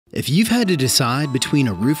If you've had to decide between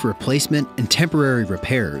a roof replacement and temporary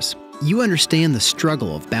repairs, you understand the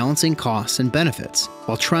struggle of balancing costs and benefits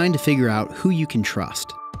while trying to figure out who you can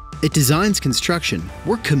trust. At Dezigns Construction,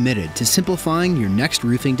 we're committed to simplifying your next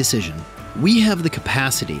roofing decision. We have the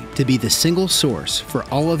capacity to be the single source for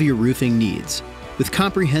all of your roofing needs, with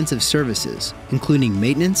comprehensive services, including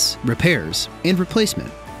maintenance, repairs, and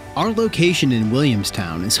replacement. Our location in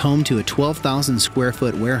Williamstown is home to a 12,000 square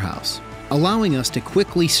foot warehouse, allowing us to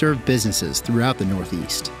quickly serve businesses throughout the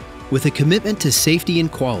Northeast. With a commitment to safety and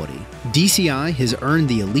quality, DCI has earned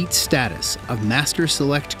the elite status of Master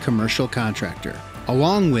Select Commercial Contractor,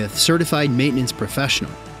 along with Certified Maintenance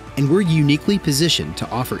Professional, and we're uniquely positioned to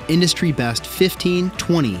offer industry-best 15,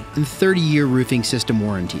 20, and 30-year roofing system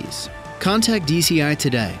warranties. Contact DCI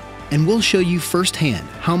today, and we'll show you firsthand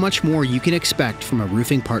how much more you can expect from a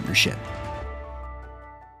roofing partnership.